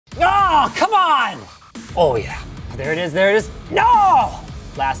Oh, come on! Oh yeah, there it is, there it is. No!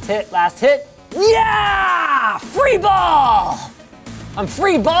 Last hit, last hit. Yeah! Free ball! I'm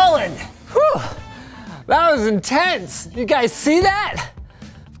free balling. Whew. That was intense. You guys see that?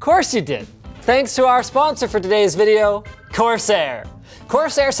 Of course you did. Thanks to our sponsor for today's video, Corsair.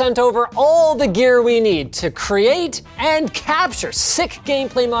 Corsair sent over all the gear we need to create and capture sick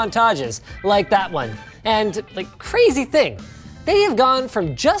gameplay montages like that one. And like, crazy thing, they have gone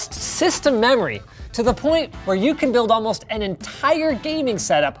from just system memory to the point where you can build almost an entire gaming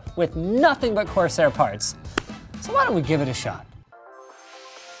setup with nothing but Corsair parts. So why don't we give it a shot?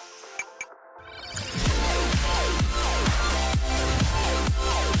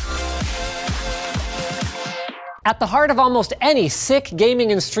 At the heart of almost any sick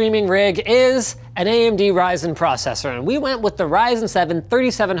gaming and streaming rig is an AMD Ryzen processor, and we went with the Ryzen 7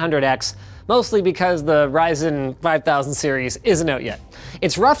 3700X, mostly because the Ryzen 5000 series isn't out yet.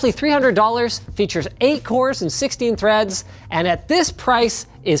 It's roughly $300, features 8 cores and 16 threads, and at this price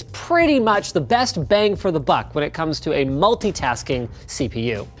is pretty much the best bang for the buck when it comes to a multitasking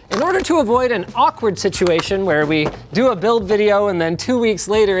CPU. In order to avoid an awkward situation where we do a build video and then 2 weeks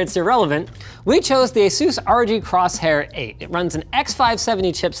later it's irrelevant, we chose the ASUS ROG Crosshair 8. It runs an X570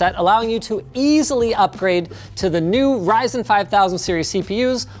 chipset, allowing you to easily upgrade to the new Ryzen 5000 series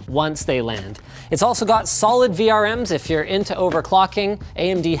CPUs once they land. It's also got solid VRMs if you're into overclocking.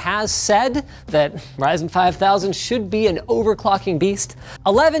 AMD has said that Ryzen 5000 should be an overclocking beast.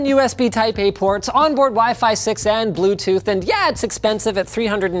 11 USB Type-A ports, onboard Wi-Fi 6 and Bluetooth, and yeah, it's expensive at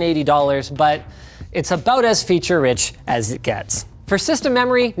 $380, but it's about as feature-rich as it gets. For system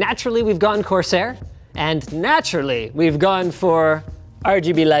memory, naturally we've gone Corsair, and naturally we've gone for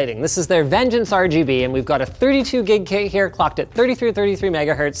RGB lighting. This is their Vengeance RGB, and we've got a 32 gig kit here clocked at 33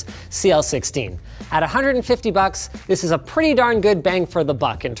 megahertz CL16. At $150, this is a pretty darn good bang for the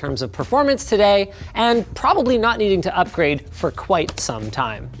buck in terms of performance today, and probably not needing to upgrade for quite some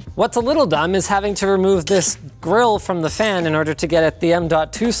time. What's a little dumb is having to remove this grill from the fan in order to get at the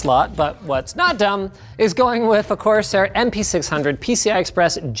M.2 slot, but what's not dumb is going with a Corsair MP600 PCI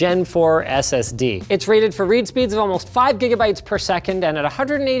Express Gen 4 SSD. It's rated for read speeds of almost 5 gigabytes per second, and at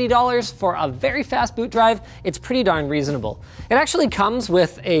 $180 for a very fast boot drive, it's pretty darn reasonable. It actually comes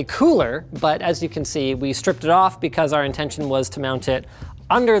with a cooler, but as you can see, we stripped it off because our intention was to mount it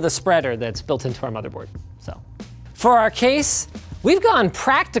under the spreader that's built into our motherboard. So, for our case, we've gone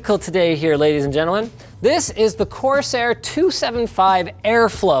practical today here, ladies and gentlemen. This is the Corsair 275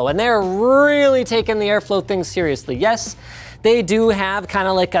 Airflow, and they're really taking the airflow thing seriously. Yes, they do have kind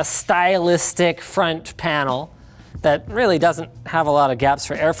of like a stylistic front panel that really doesn't have a lot of gaps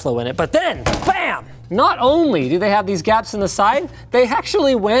for airflow in it, but then, bam! Not only do they have these gaps in the side, they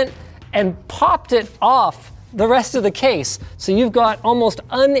actually went and popped it off the rest of the case. So you've got almost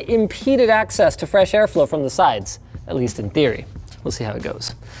unimpeded access to fresh airflow from the sides, at least in theory. We'll see how it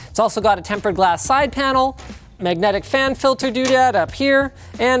goes. It's also got a tempered glass side panel, magnetic fan filter doodad up here,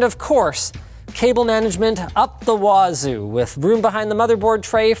 and of course, cable management up the wazoo with room behind the motherboard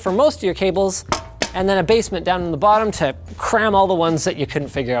tray for most of your cables, and then a basement down in the bottom to cram all the ones that you couldn't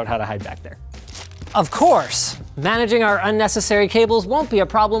figure out how to hide back there. Of course, managing our unnecessary cables won't be a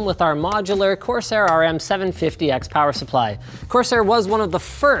problem with our modular Corsair RM 750X power supply. Corsair was one of the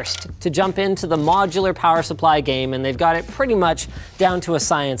first to jump into the modular power supply game, and they've got it pretty much down to a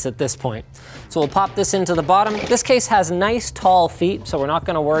science at this point. So we'll pop this into the bottom. This case has nice tall feet, so we're not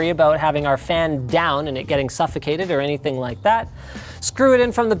gonna worry about having our fan down and it getting suffocated or anything like that. Screw it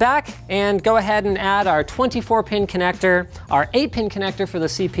in from the back and go ahead and add our 24-pin connector, our 8-pin connector for the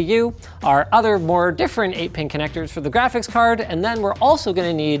CPU, our other more different 8-pin connectors for the graphics card, and then we're also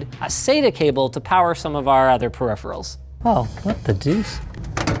gonna need a SATA cable to power some of our other peripherals. Oh, what the deuce?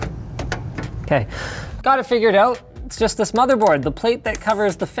 Okay, got it figured out. It's just this motherboard. The plate that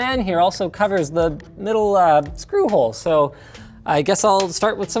covers the fan here also covers the middle screw hole, so I guess I'll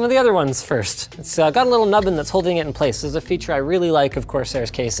start with some of the other ones first. It's got a little nubbin that's holding it in place. This is a feature I really like of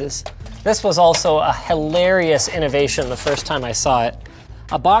Corsair's cases. This was also a hilarious innovation the first time I saw it.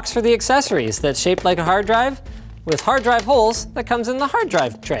 A box for the accessories that's shaped like a hard drive with hard drive holes that comes in the hard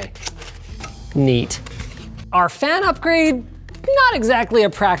drive tray. Neat. Our fan upgrade, not exactly a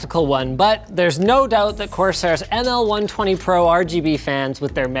practical one, but there's no doubt that Corsair's ML120 Pro RGB fans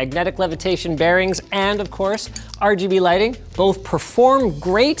with their magnetic levitation bearings and, of course, RGB lighting both perform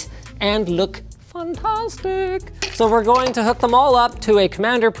great and look fantastic. So we're going to hook them all up to a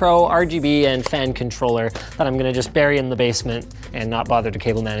Commander Pro RGB and fan controller that I'm gonna just bury in the basement and not bother to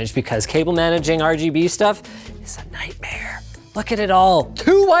cable manage, because cable managing RGB stuff is a nightmare. Look at it all,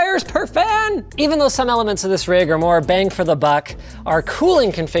 2 wires per fan! Even though some elements of this rig are more bang for the buck, our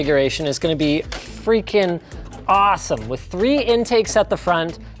cooling configuration is gonna be freaking awesome, with 3 intakes at the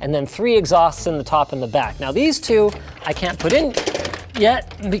front and then 3 exhausts in the top and the back. Now these 2 I can't put in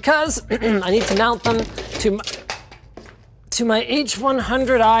yet because I need to mount them to my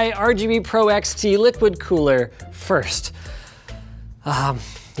H100i RGB Pro XT liquid cooler first.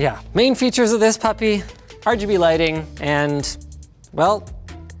 Yeah, main features of this puppy, RGB lighting, and, well,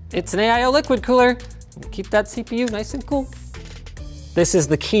 it's an AIO liquid cooler. Keep that CPU nice and cool. This is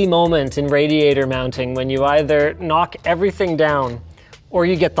the key moment in radiator mounting when you either knock everything down or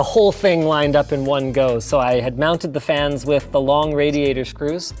you get the whole thing lined up in one go. So I had mounted the fans with the long radiator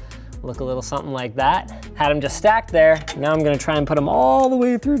screws. Look a little something like that. Had them just stacked there. Now I'm gonna try and put them all the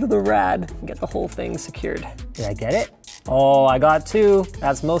way through to the rad and get the whole thing secured. Did I get it? Oh, I got 2.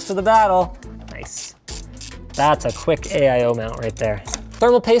 That's most of the battle. Nice. That's a quick AIO mount right there.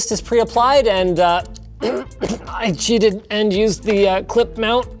 Thermal paste is pre-applied, and I cheated and used the clip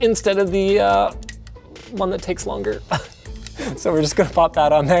mount instead of the one that takes longer. So we're just gonna pop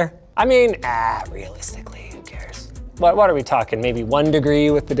that on there. I mean, realistically, who cares? What are we talking? Maybe 1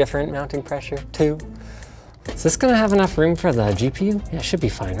 degree with the different mounting pressure, 2? Is this gonna have enough room for the GPU? Yeah, it should be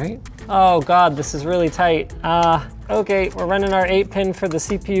fine, right? Oh God, this is really tight. Okay, we're running our 8-pin for the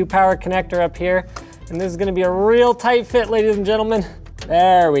CPU power connector up here. And this is gonna be a real tight fit, ladies and gentlemen.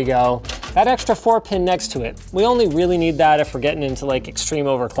 There we go. That extra 4-pin next to it, we only really need that if we're getting into like extreme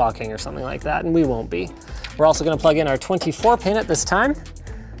overclocking or something like that, and we won't be. We're also gonna plug in our 24-pin at this time,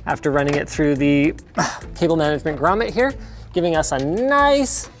 after running it through the cable management grommet here, giving us a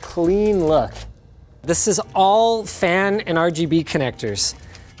nice, clean look. This is all fan and RGB connectors.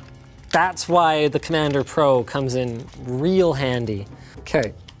 That's why the Commander Pro comes in real handy.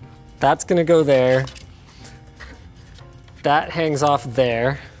 Okay, that's gonna go there. That hangs off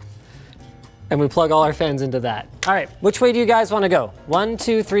there. And we plug all our fans into that. All right, which way do you guys wanna go? 1,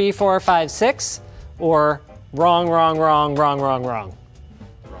 2, 3, 4, 5, 6, or wrong, wrong, wrong, wrong, wrong, wrong?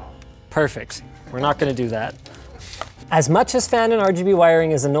 Wrong. Perfect, we're not gonna do that. As much as fan and RGB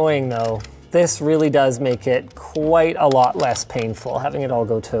wiring is annoying though, this really does make it quite a lot less painful, having it all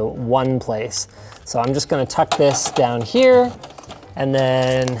go to one place. So I'm just gonna tuck this down here, and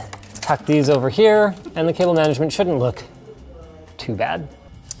then tuck these over here, and the cable management shouldn't look too bad.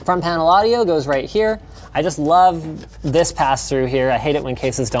 Front panel audio goes right here. I just love this pass through here. I hate it when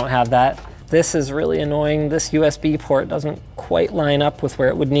cases don't have that. This is really annoying. This USB port doesn't quite line up with where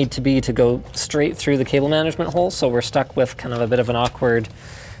it would need to be to go straight through the cable management hole, so we're stuck with kind of a bit of an awkward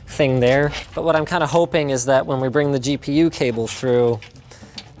thing there. But what I'm kind of hoping is that when we bring the GPU cable through,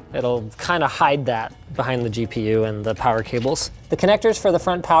 it'll kind of hide that behind the GPU and the power cables. The connectors for the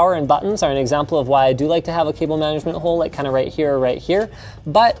front power and buttons are an example of why I do like to have a cable management hole, like kind of right here or right here.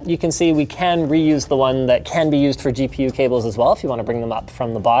 But you can see we can reuse the one that can be used for GPU cables as well if you want to bring them up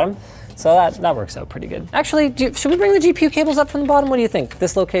from the bottom. So that works out pretty good. Actually, should we bring the GPU cables up from the bottom? What do you think?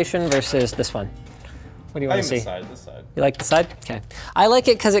 This location versus this one? What do you want to see? This side. You like the side? Okay. I like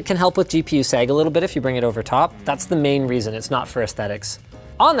it because it can help with GPU sag a little bit if you bring it over top. That's the main reason. It's not for aesthetics.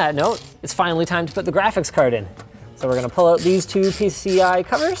 On that note, it's finally time to put the graphics card in. So we're gonna pull out these 2 PCI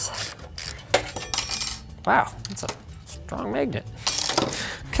covers. Wow, that's a strong magnet.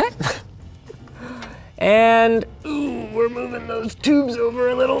 Okay. And, ooh, we're moving those tubes over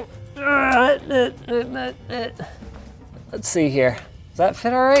a little. Let's see here. Does that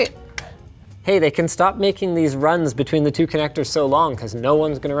fit all right? Hey, they can stop making these runs between the 2 connectors so long because no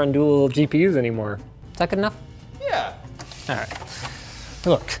one's gonna run dual GPUs anymore. Is that good enough? Yeah. All right.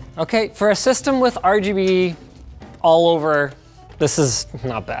 Look, okay, for a system with RGB all over, this is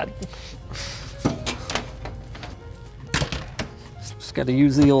not bad. Just gotta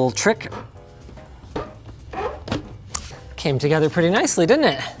use the old trick. Came together pretty nicely, didn't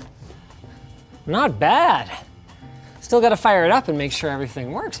it? Not bad. Still gotta fire it up and make sure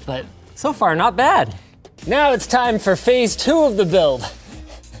everything works, but so far not bad. Now it's time for phase 2 of the build.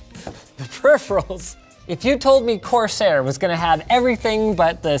 The peripherals. If you told me Corsair was gonna have everything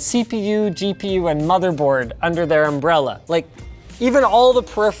but the CPU, GPU, and motherboard under their umbrella, like even all the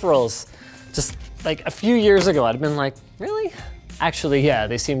peripherals, just like a few years ago, I'd have been like, really? Actually, yeah,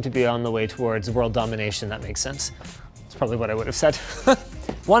 they seem to be on the way towards world domination. That makes sense. That's probably what I would have said.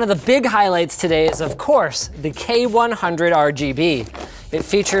 One of the big highlights today is, of course, the K100 RGB. It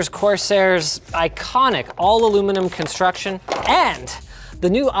features Corsair's iconic all aluminum construction and the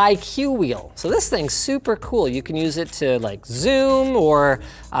new iCUE wheel. So this thing's super cool. You can use it to like zoom or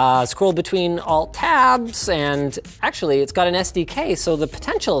scroll between alt tabs, and actually it's got an SDK, so the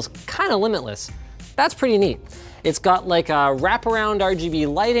potential is kind of limitless. That's pretty neat. It's got like a wraparound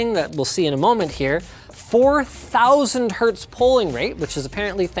RGB lighting that we'll see in a moment here. 4,000 hertz polling rate, which is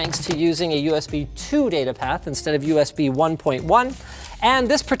apparently thanks to using a USB 2 data path instead of USB 1.1. And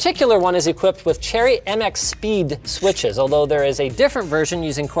this particular one is equipped with Cherry MX Speed switches, although there is a different version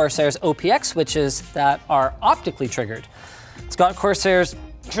using Corsair's OPX switches that are optically triggered. It's got Corsair's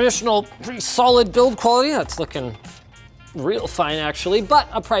traditional pretty solid build quality. That's looking real fine actually, but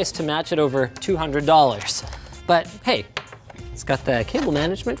a price to match at over $200. But hey, it's got the cable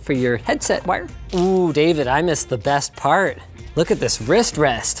management for your headset wire. Ooh, David, I missed the best part. Look at this wrist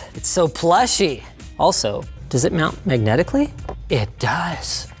rest. It's so plushy. Also, does it mount magnetically? It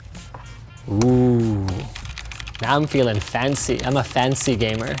does. Ooh, now I'm feeling fancy. I'm a fancy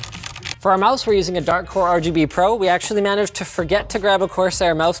gamer. For our mouse, we're using a Darkcore RGB Pro. We actually managed to forget to grab a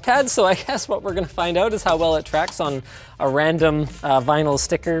Corsair mouse pad, so I guess what we're gonna find out is how well it tracks on a random vinyl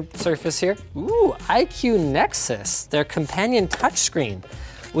sticker surface here. Ooh, iCUE Nexus, their companion touchscreen.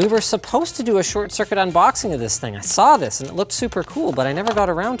 We were supposed to do a short circuit unboxing of this thing. I saw this and it looked super cool, but I never got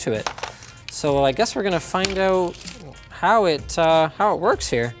around to it. So I guess we're gonna find out how it works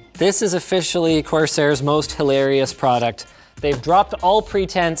here. This is officially Corsair's most hilarious product. They've dropped all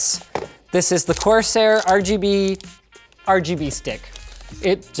pretense. This is the Corsair RGB stick.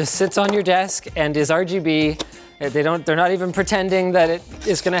 It just sits on your desk and is RGB. They're not even pretending that it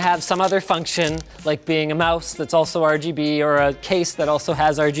is gonna have some other function, like being a mouse that's also RGB or a case that also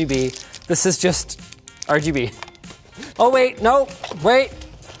has RGB. This is just RGB. Oh wait, no, wait.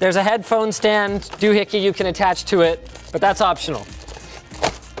 There's a headphone stand doohickey you can attach to it, but that's optional.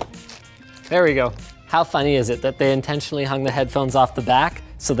 There we go. How funny is it that they intentionally hung the headphones off the back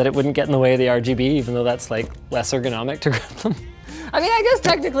so that it wouldn't get in the way of the RGB, even though that's like less ergonomic to grab them? I mean, I guess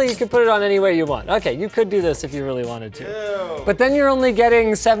technically you could put it on any way you want. Okay, you could do this if you really wanted to. Ew. But then you're only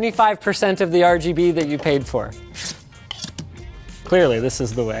getting 75% of the RGB that you paid for. Clearly, this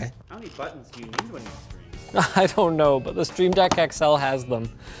is the way. How many buttons do you need when you stream? I don't know, but the Stream Deck XL has them.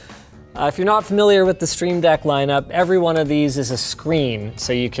 If you're not familiar with the Stream Deck lineup, every one of these is a screen.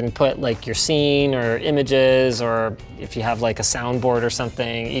 So you can put like your scene or images, or if you have like a soundboard or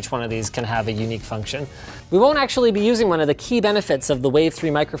something, each one of these can have a unique function. We won't actually be using one of the key benefits of the Wave 3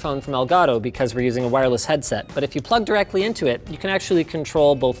 microphone from Elgato because we're using a wireless headset. But if you plug directly into it, you can actually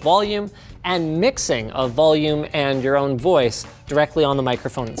control both volume and mixing of volume and your own voice directly on the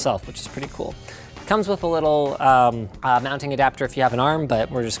microphone itself, which is pretty cool. Comes with a little mounting adapter if you have an arm,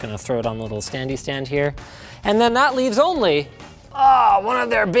 but we're just gonna throw it on the little standy stand here. And then that leaves only one of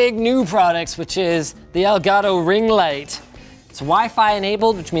their big new products, which is the Elgato ring light. It's Wi-Fi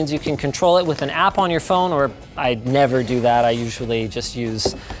enabled, which means you can control it with an app on your phone, or I never do that. I usually just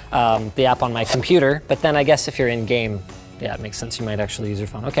use the app on my computer. But then I guess if you're in game, yeah, it makes sense. You might actually use your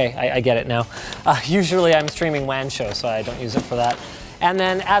phone. Okay, I get it now. Usually I'm streaming WAN shows, so I don't use it for that. And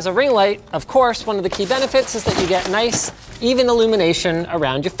then as a ring light, of course, one of the key benefits is that you get nice, even illumination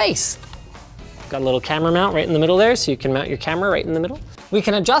around your face. Got a little camera mount right in the middle there, so you can mount your camera right in the middle. We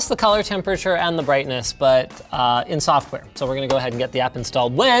can adjust the color temperature and the brightness, but in software. So we're gonna go ahead and get the app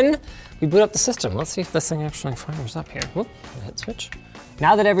installed when we boot up the system. Let's see if this thing actually fires up here. Whoop, hit switch.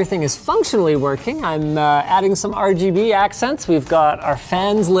 Now that everything is functionally working, I'm adding some RGB accents. We've got our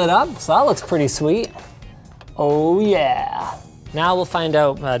fans lit up, so that looks pretty sweet. Oh yeah. Now we'll find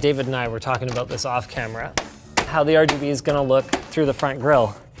out, David and I were talking about this off camera, how the RGB is gonna look through the front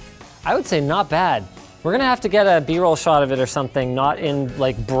grille. I would say not bad. We're gonna have to get a B-roll shot of it or something, not in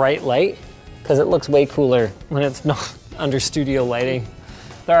like bright light, because it looks way cooler when it's not under studio lighting.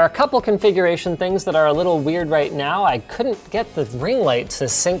 There are a couple configuration things that are a little weird right now. I couldn't get the ring light to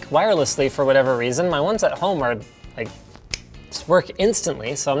sync wirelessly for whatever reason. My ones at home are like, just work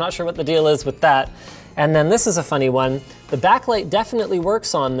instantly, so I'm not sure what the deal is with that. And then this is a funny one. The backlight definitely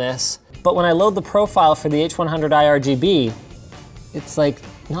works on this, but when I load the profile for the H100i RGB, it's like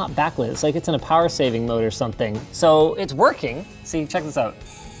not backlit. It's like it's in a power saving mode or something. So it's working. See, check this out.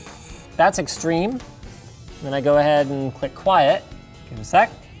 That's extreme. Then I go ahead and click quiet. Give it a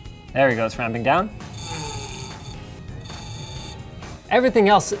sec. There we go, it's ramping down. Everything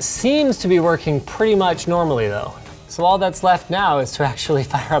else seems to be working pretty much normally though. So all that's left now is to actually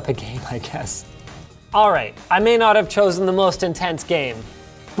fire up a game, I guess. All right, I may not have chosen the most intense game,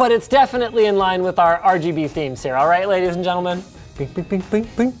 but it's definitely in line with our RGB themes here. All right, ladies and gentlemen. Bing, bing, bing, bing,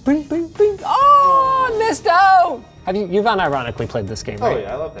 bing, bing, bing, bing. Oh, I missed out. You've unironically played this game, right? Oh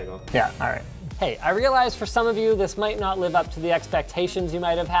yeah, I love Peggle. Yeah, all right. Hey, I realize for some of you, this might not live up to the expectations you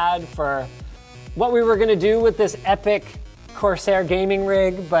might have had for what we were gonna do with this epic Corsair gaming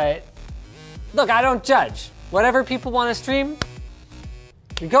rig, but look, I don't judge. Whatever people wanna stream,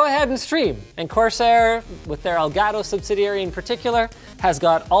 you go ahead and stream. And Corsair, with their Elgato subsidiary in particular, has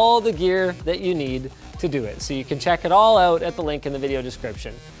got all the gear that you need to do it. So you can check it all out at the link in the video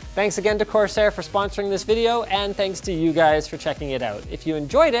description. Thanks again to Corsair for sponsoring this video, and thanks to you guys for checking it out. If you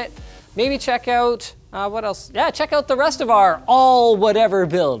enjoyed it, maybe check out, what else? Yeah, check out the rest of our all whatever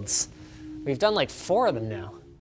builds. We've done like 4 of them now.